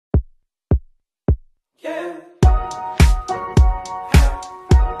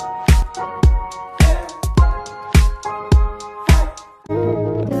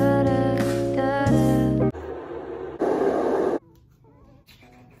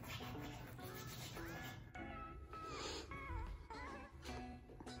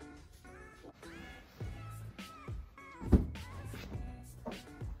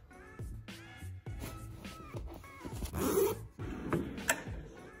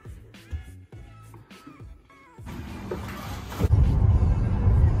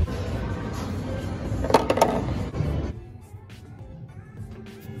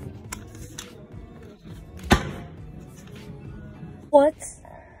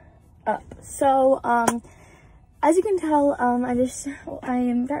up? So, as you can tell,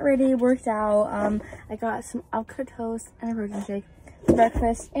 I got ready, worked out. I got some avocado toast and a protein shake for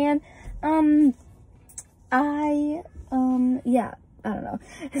breakfast, and, yeah, I don't know.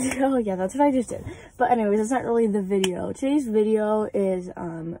 So, yeah, that's what I just did. But anyways, that's not really the video. Today's video is,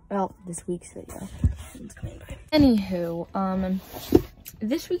 well, this week's video. It's coming by. Anywho,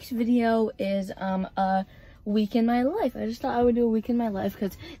 this week's video is, a week in my life. I just thought I would do a week in my life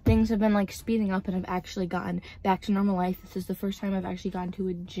because things have been like speeding up and I've actually gotten back to normal life. This is the first time I've actually gone to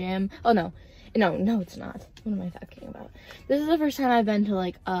a gym. Oh no, it's not. What am I talking about? This is the first time I've been to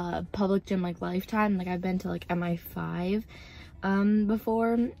like a public gym like Lifetime. Like I've been to like MI5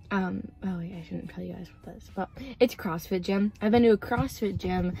 before. Oh wait, I shouldn't tell you guys what that is, but it's a CrossFit gym. I've been to a CrossFit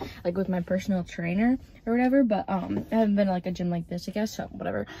gym like with my personal trainer or whatever, but I haven't been to like a gym like this, I guess, so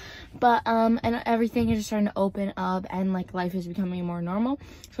whatever. But and everything is just starting to open up and like life is becoming more normal,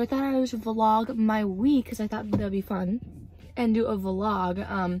 so I thought I would just vlog my week because I thought that'd be fun and do a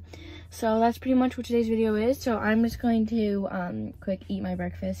vlog. So that's pretty much what today's video is. So I'm just going to quick eat my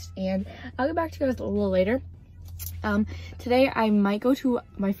breakfast and I'll get back to you guys a little later. Today I might go to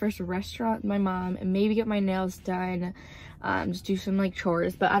my first restaurant with my mom and maybe get my nails done, just do some like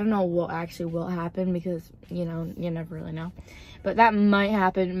chores, but I don't know what actually will happen because, you know, you never really know. But that might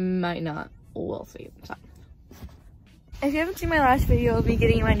happen, might not, we'll see. So if you haven't seen my last video of me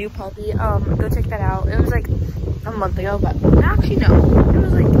getting my new puppy, go check that out. It was like a month ago, but actually no, it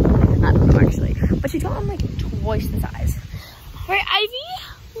was like, I don't know actually, but she told him like twice the size. Right,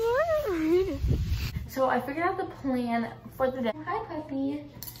 Ivy? So I figured out the plan for the day. Hi, puppy.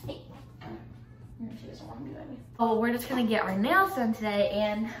 Hey. She doesn't want to be by me. Oh, we're just gonna get our nails done today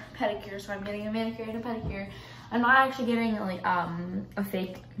and pedicure. So I'm getting a manicure and a pedicure. I'm not actually getting like a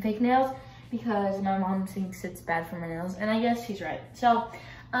fake nails because my mom thinks it's bad for my nails, and I guess she's right. So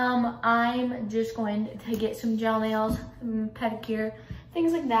I'm just going to get some gel nails, pedicure,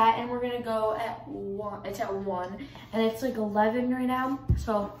 things like that, and we're gonna go at 1. It's at 1, and it's like 11 right now.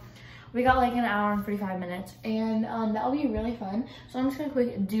 So we got like an hour and 45 minutes, and that'll be really fun. So I'm just gonna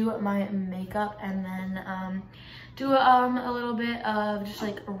quick do my makeup and then do a little bit of just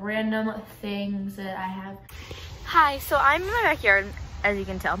like random things that I have. Hi, so I'm in my backyard, as you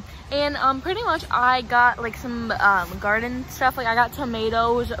can tell, and pretty much I got like some garden stuff. Like I got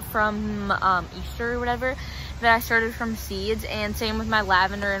tomatoes from Easter or whatever that I started from seeds, and same with my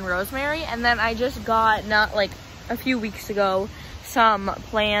lavender and rosemary. And then I just got, not like a few weeks ago, some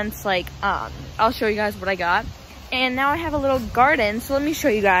plants. Like I'll show you guys what I got, and now I have a little garden, so let me show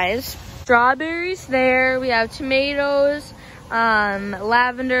you guys. Strawberries there, we have tomatoes,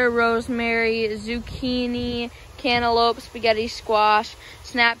 lavender, rosemary, zucchini, cantaloupe, spaghetti squash,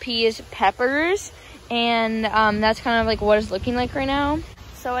 snap peas, peppers, and that's kind of like what it's looking like right now.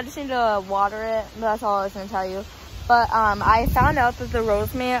 So I just need to water it, that's all I was gonna tell you. But I found out that the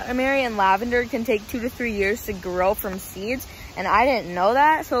rosemary and lavender can take 2 to 3 years to grow from seeds, and I didn't know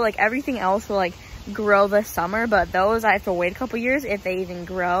that. So like everything else will like grow this summer, but those I have to wait a couple years if they even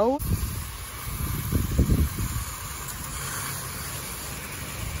grow.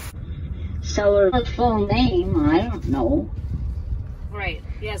 So her full name, I don't know. Right.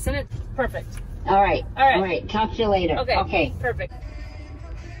 Yeah, send it. Perfect. All right. All right. All right. Talk to you later. Okay. Okay. Perfect.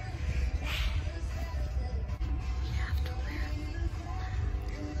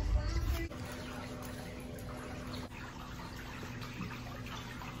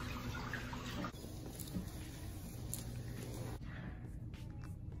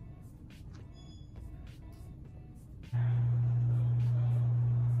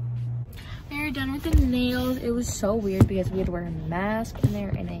 We were done with the nails. It was so weird because we had to wear a mask in there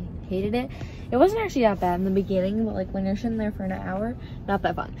and I hated it. It wasn't actually that bad in the beginning, but like when you're sitting there for an hour, not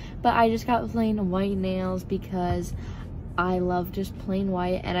that fun. But I just got plain white nails because I love just plain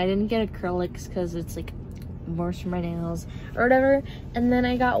white, and I didn't get acrylics because it's like worse for my nails or whatever. And then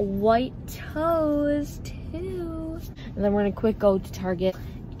I got white toes too. And then we're gonna quick go to Target,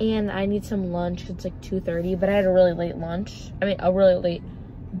 and I need some lunch. It's like 2:30, but I had a really late lunch. I mean, a really late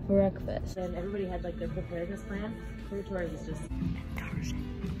breakfast. And everybody had like their preparedness plan. Victoria's is just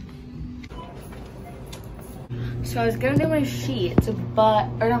So I was gonna do my sheets, but,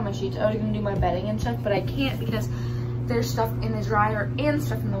 or not my sheets, I was gonna do my bedding and stuff, but I can't because there's stuff in the dryer and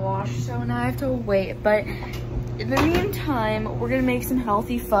stuff in the wash, so now I have to wait. But in the meantime, we're gonna make some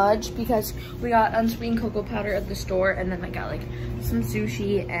healthy fudge because we got unsweetened cocoa powder at the store, and then I got like some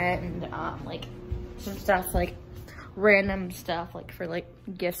sushi and like some stuff, like random stuff, like for like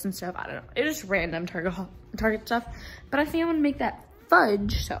gifts and stuff. I don't know, it's just random Target stuff, but I think I'm gonna make that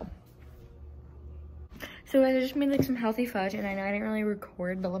fudge. So guys, I just made like some healthy fudge, and I know I didn't really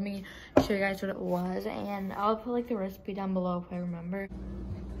record, but let me show you guys what it was, and I'll put like the recipe down below if I remember.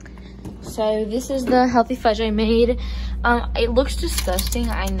 So this is the healthy fudge I made. It looks disgusting,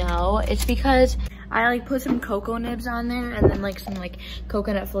 I know. It's because I like put some cocoa nibs on there and then like some like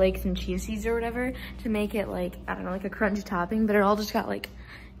coconut flakes and chia seeds or whatever to make it like, I don't know, like a crunchy topping, but it all just got like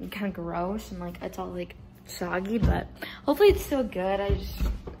kind of gross and like it's all like soggy, but hopefully it's still good.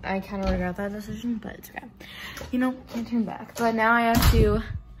 I kind of regret that decision, but it's okay. You know, I turn back. But now I have to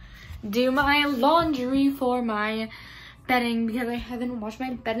do my laundry for my bedding because I haven't washed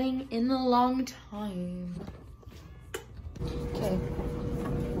my bedding in a long time. Okay.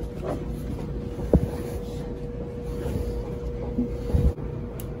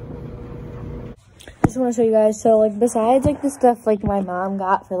 Just want to show you guys. So like besides like the stuff like my mom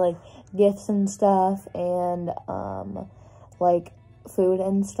got for like gifts and stuff and like food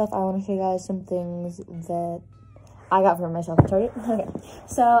and stuff, I want to show you guys some things that I got for myself at Target. Okay,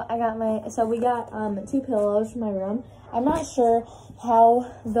 so we got 2 pillows for my room. I'm not sure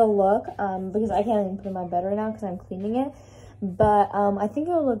how they'll look because I can't even put in my bed right now because I'm cleaning it, but I think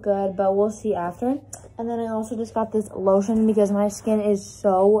it'll look good, but we'll see after. And then I also just got this lotion because my skin is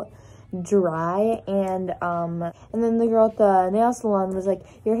so dry, and then the girl at the nail salon was like,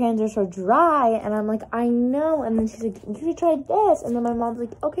 your hands are so dry, and I'm like, I know. And then she's like, you should try this. And then my mom's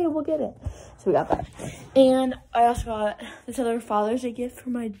like, okay, we'll get it. So we got that. And I also got this other Father's Day gift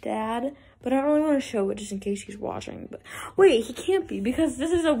for my dad, but I don't really want to show it just in case he's watching. But wait, he can't be because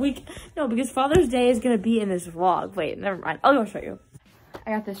this is a week. No, because Father's Day is gonna be in this vlog. Wait, never mind, I'll go show you.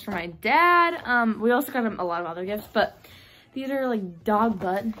 I got this for my dad. We also got him a lot of other gifts, but these are like dog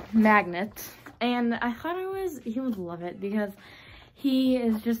butt magnets, and I thought he would love it because he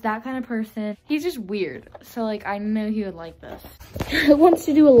is just that kind of person. He's just weird, so like I know he would like this. He wants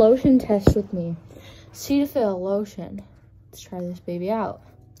to do a lotion test with me. Cetaphil lotion. Let's try this baby out.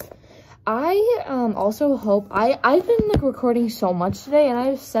 I also hope I've been like recording so much today, and I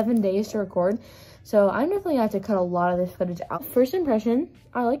have 7 days to record, so I'm definitely gonna have to cut a lot of this footage out. First impression,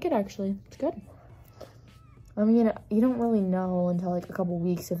 I like it actually. It's good. I mean, you don't really know until like a couple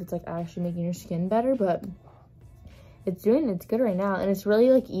weeks if it's like actually making your skin better, but it's good right now. And it's really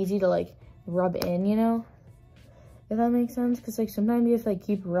like easy to like rub in, you know, if that makes sense. Because like sometimes you have to like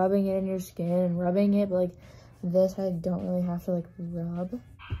keep rubbing it in your skin and rubbing it, but like this I don't really have to like rub.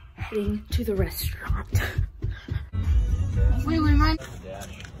 Heading to the restaurant. Wait, mine.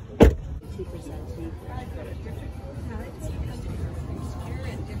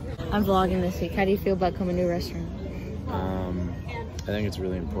 I'm vlogging this week. How do you feel about coming to a restaurant? I think it's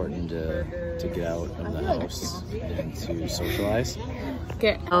really important to get out of the house and to socialize.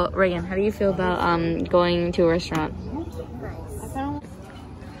 Okay. Oh, Reagan, how do you feel about going to a restaurant?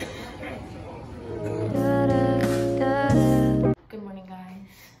 Good morning, guys.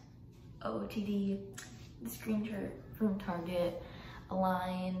 OOTD, this green shirt from Target,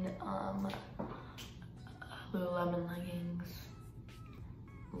 Align, Lululemon leggings.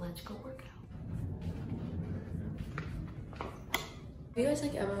 Let's go work out. If you guys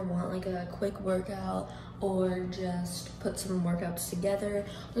like ever want like a quick workout or just put some workouts together,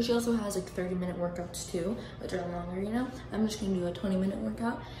 or she also has like 30-minute workouts too, which are longer, you know. I'm just gonna do a 20-minute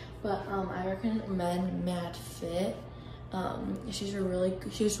workout, but I recommend Mad Fit. She has really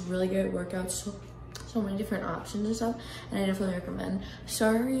great workouts, so many different options and stuff, and I definitely recommend.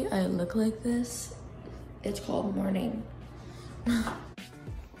 Sorry I look like this. It's called morning.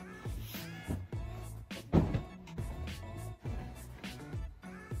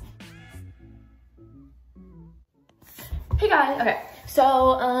 Hey guys, okay,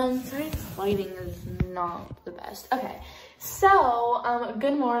 so, sorry, lighting is not the best. Okay, so,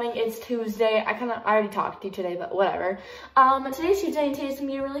 good morning, it's Tuesday. I already talked to you today, but whatever. Today's Tuesday, and today's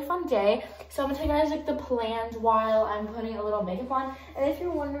gonna be a really fun day. So I'm gonna tell you guys, like, the plans while I'm putting a little makeup on. And if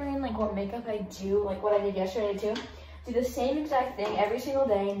you're wondering, like, what makeup I do, like, what I did yesterday, too, do the same exact thing every single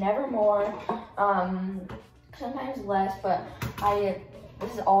day, never more, sometimes less, but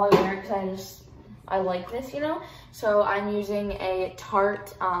this is all I wear because I like this, you know? So I'm using a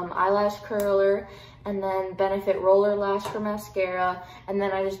Tarte eyelash curler, and then Benefit Roller Lash for mascara, and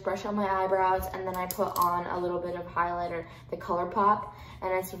then I just brush out my eyebrows, and then I put on a little bit of highlighter, the ColourPop,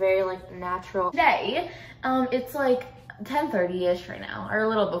 and it's very like natural. Today, it's like 10:30-ish right now, or a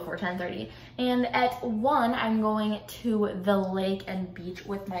little before 10:30, and at 1 I'm going to the lake and beach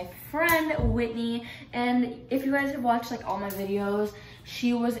with my friend Whitney. And if you guys have watched like all my videos,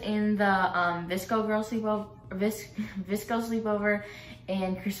 she was in the Visco sleepover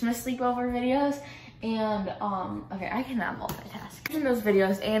and Christmas sleepover videos, and okay, I cannot multitask in those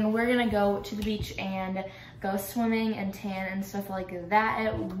videos. And we're gonna go to the beach and go swimming and tan and stuff like that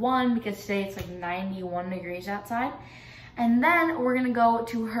at 1 because today it's like 91 degrees outside. And then we're gonna go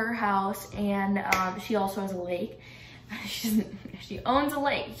to her house, and she also has a lake. She owns a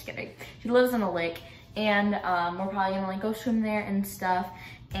lake, just kidding. She lives on a lake, and we're probably gonna like go swim there and stuff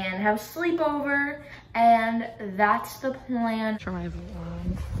and have a sleepover, and that's the plan for my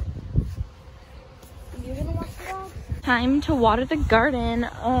vlog. You gonna watch the vlog? Time to water the garden.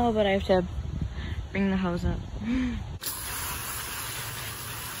 Oh, but I have to bring the hose up.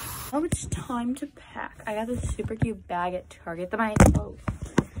 Oh, it's time to pack. I got this super cute bag at Target that my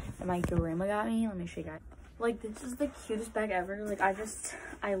grandma got me. Let me show you guys. Like, this is the cutest bag ever. Like,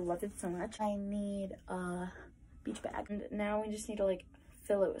 I love it so much. I need a beach bag. And now we just need to like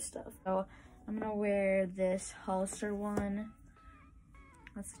fill it with stuff. So I'm gonna wear this Hollister one.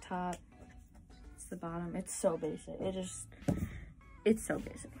 That's the top. It's the bottom. It's so basic. It's so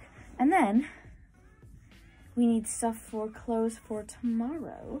basic. And then we need stuff for clothes for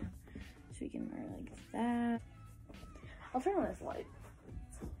tomorrow. So we can wear like that. I'll turn on this light.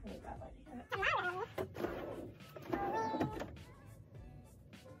 It's a bad light.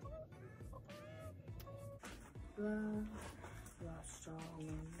 Lost all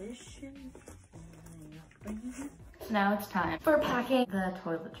ambition. Now it's time for packing the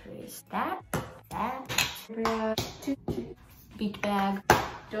toiletries. That, beach bag,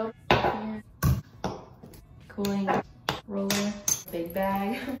 dope, cooling roller, big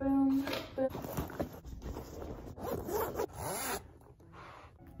bag, boom, boom.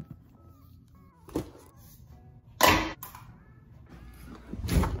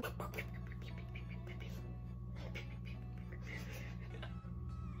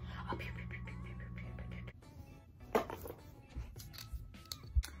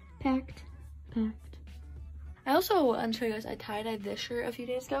 Packed. I also want to show you guys, I tie-dyed this shirt a few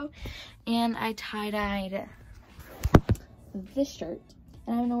days ago, and I tie-dyed this shirt,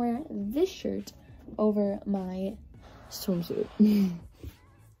 and I'm gonna wear this shirt over my swimsuit.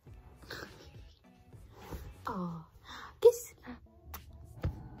 Oh, kiss.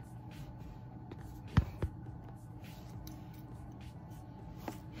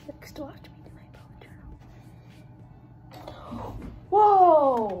 Next, watch me do my ponytail.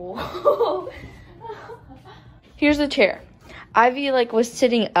 Whoa! Here's the chair. Ivy like was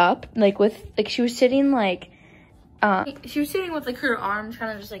sitting up, like she was sitting like, she was sitting with like her arms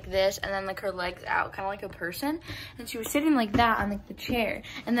kind of just like this, and then like her legs out, kind of like a person. And she was sitting like that on like the chair.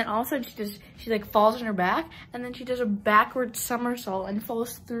 And then all of a sudden she like falls on her back, and then she does a backward somersault and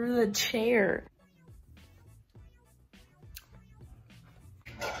falls through the chair.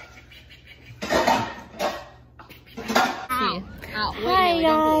 Ow. Hi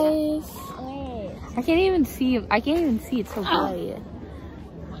guys. I can't even see. It's so bright.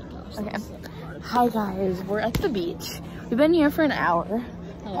 Okay. Hi guys. We're at the beach. We've been here for an hour.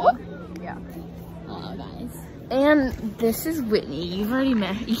 Hello. Yeah. Hello guys. And this is Whitney. You've already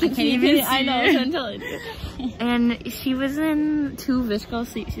met. You can't even see. I know. I'm telling you. And she was in She's in Visco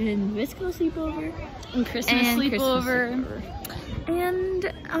sleepover and Christmas sleepover. And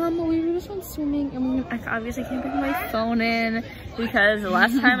we just went swimming, and I obviously can't bring my phone in because the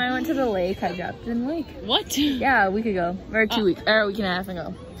last time I went to the lake, I dropped in the lake. What? Yeah, a week ago, or 2 weeks, or a week and a half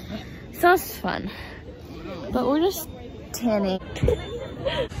ago. So it's fun, but we're just tanning.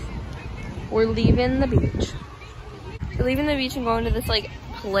 We're leaving the beach. We're leaving the beach and going to this like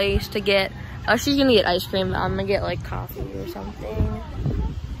place to get. Oh, she's gonna get ice cream. I'm gonna get like coffee or something.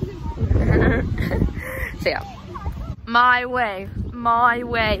 So yeah. My way,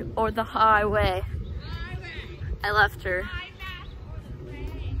 or the highway. I left her.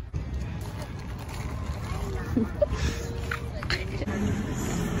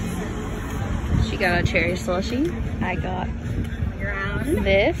 She got a cherry slushie. I got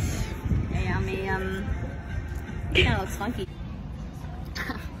this. Yummy, yeah, it looks funky.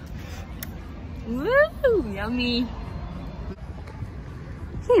 Woo, yummy.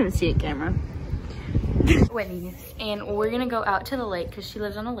 Can't even see it, camera. Whitney, and we're gonna go out to the lake because she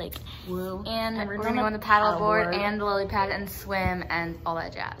lives on a lake. Woo. And we're gonna go on the paddleboard and the lily pad and swim and all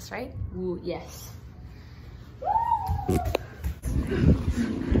that jazz, right? Woo, yes.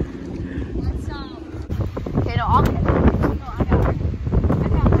 Okay, no, I'll get it. No, I got it.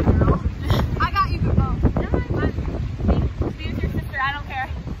 I got you, go. Be with your sister, I don't care.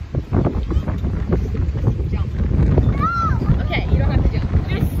 Jump. Okay, you don't have to jump.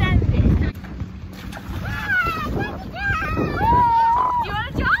 Just send it.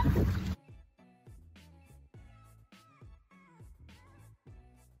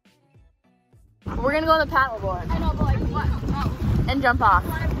 We're gonna go on the paddleboard. I know, but like what? Oh. And jump off.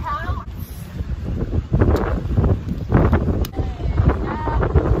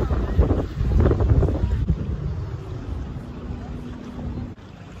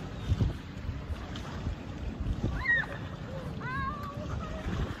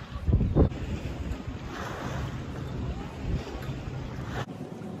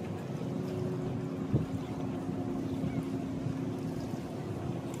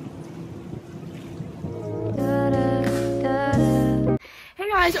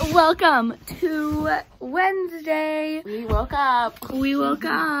 Welcome to Wednesday. We woke up. We woke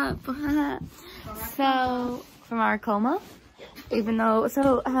up. So, from our coma. Even though,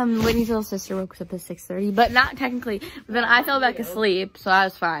 Whitney's little sister woke us up at 6:30, but not technically. But then I fell back asleep, so I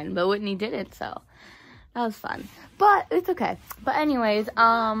was fine. But Whitney didn't, so that was fun. But it's okay. But anyways,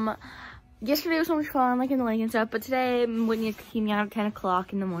 yesterday was so much fun, like in the lake and stuff. But today, Whitney is kicking me out at 10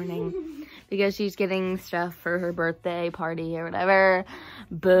 o'clock in the morning because she's getting stuff for her birthday party or whatever.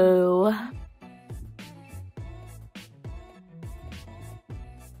 Boo.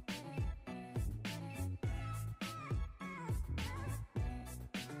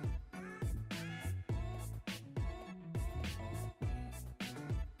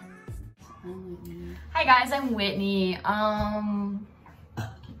 Hi guys, I'm Whitney.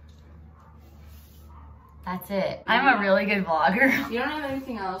 That's it. I'm a really good vlogger. You don't have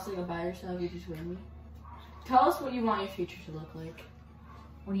anything else like about yourself, you just Whitney? Tell us what you want your future to look like.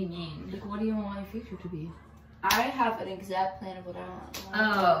 What do you mean? Like, what do you want your future to be? I have an exact plan of what I want.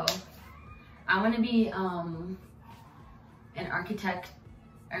 Oh. I want to be, an architect,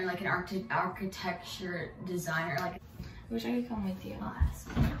 or like an architecture designer. Like, I wish I could come with you.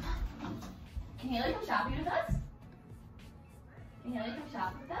 Can Haley come shopping with us? Can Haley come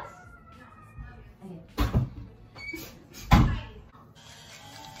shopping with us? Okay.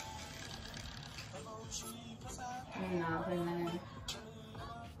 I'm not putting that in.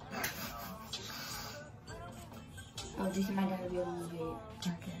 Oh, do you see my dad will be on the gate?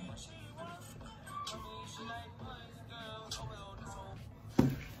 Okay.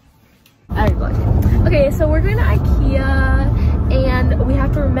 Alright, okay, so we're going to IKEA and we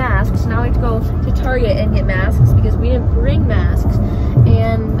have to wear masks. Now we have to go to Target and get masks because we didn't bring masks.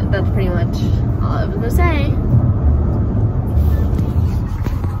 And that's pretty much all I was going to say.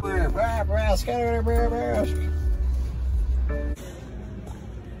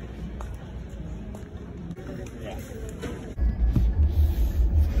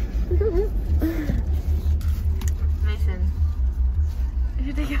 Mason, I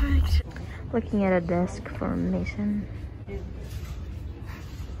should take a picture. Looking at a desk for Mason.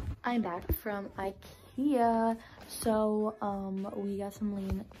 I'm back from IKEA. So, we got some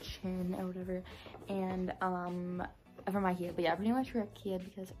lean chin or whatever, and, from IKEA. But yeah, pretty much we're at IKEA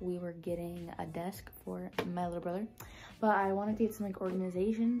because we were getting a desk for my little brother. But I wanted to get some, like,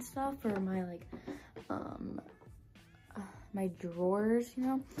 organization stuff for my, like, my drawers, you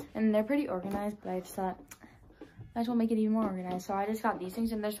know? And they're pretty organized, but I just thought, I just want to make it even more organized. So I just got these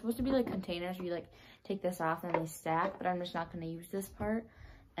things, and they're supposed to be, like, containers where you, like, take this off and they stack, but I'm just not going to use this part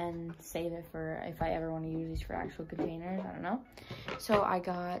and save it for if I ever want to use these for actual containers. I don't know. So I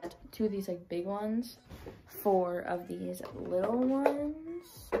got 2 of these like big ones, 4 of these little ones.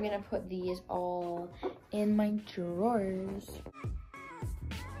 I'm gonna put these all in my drawers.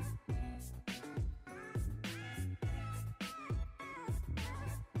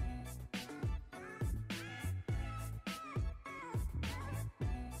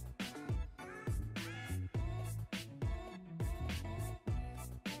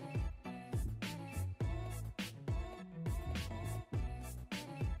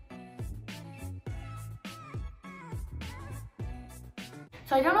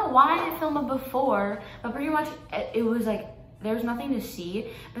 So I don't know why I didn't film it before, but pretty much it was like, there was nothing to see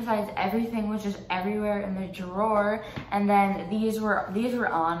besides everything was just everywhere in the drawer. And then these were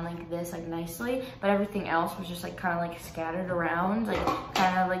on like this, like nicely, but everything else was just like kind of like scattered around, like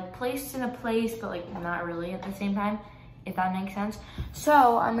kind of like placed in a place, but like not really at the same time, if that makes sense.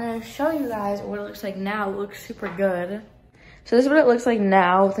 So I'm gonna show you guys what it looks like now. It looks super good. So this is what it looks like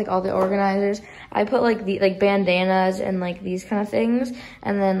now with like all the organizers. I put like the bandanas and like these kind of things,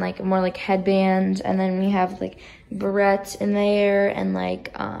 and then like more like headbands, and then we have like barrettes in there and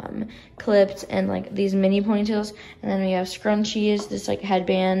like clips and like these mini ponytails, and then we have scrunchies, this like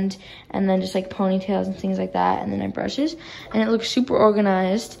headband, and then just like ponytails and things like that, and then my brushes, and it looks super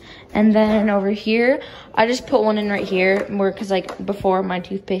organized. And then over here, I just put one in right here, more because like before my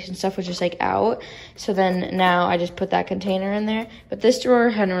toothpaste and stuff was just like out, so then now I just put that container in there. But this drawer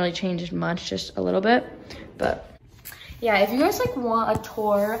hadn't really changed much, just a little bit. But yeah, if you guys like want a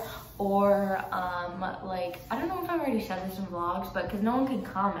tour, or like, I don't know if I already said this in vlogs, but because no one can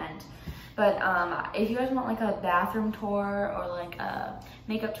comment, But if you guys want like a bathroom tour or like a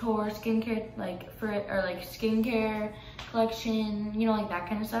makeup tour, skincare, like skincare collection, you know, like that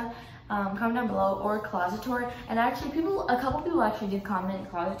kind of stuff, comment down below, or closet tour. And actually a couple people actually did comment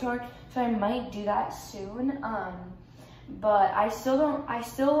closet tour, so I might do that soon. But I still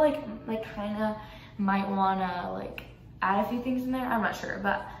like kind of might wanna like add a few things in there. I'm not sure,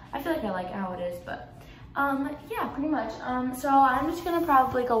 but I feel like I like how it is. But yeah, pretty much. So I'm just gonna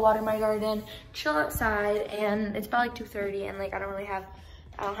probably go water my garden, chill outside, and it's about like 2:30, and like I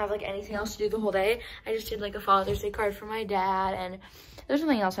don't have like anything else to do the whole day. I just did like a Father's Day card for my dad, and there's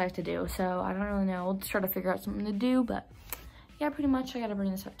nothing else I have to do, so I don't really know. We'll just try to figure out something to do, but yeah, pretty much I gotta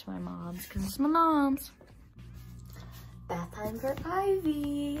bring this up to my mom's because it's my mom's. Bath time for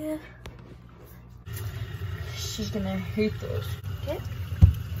Ivy. She's gonna hate this. Okay.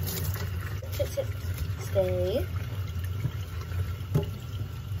 Sit, sit. Stay.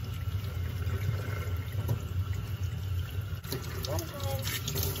 One time.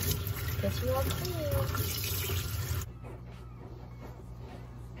 Guess you all clean.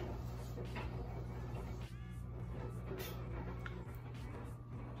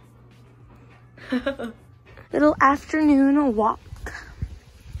 Little afternoon walk.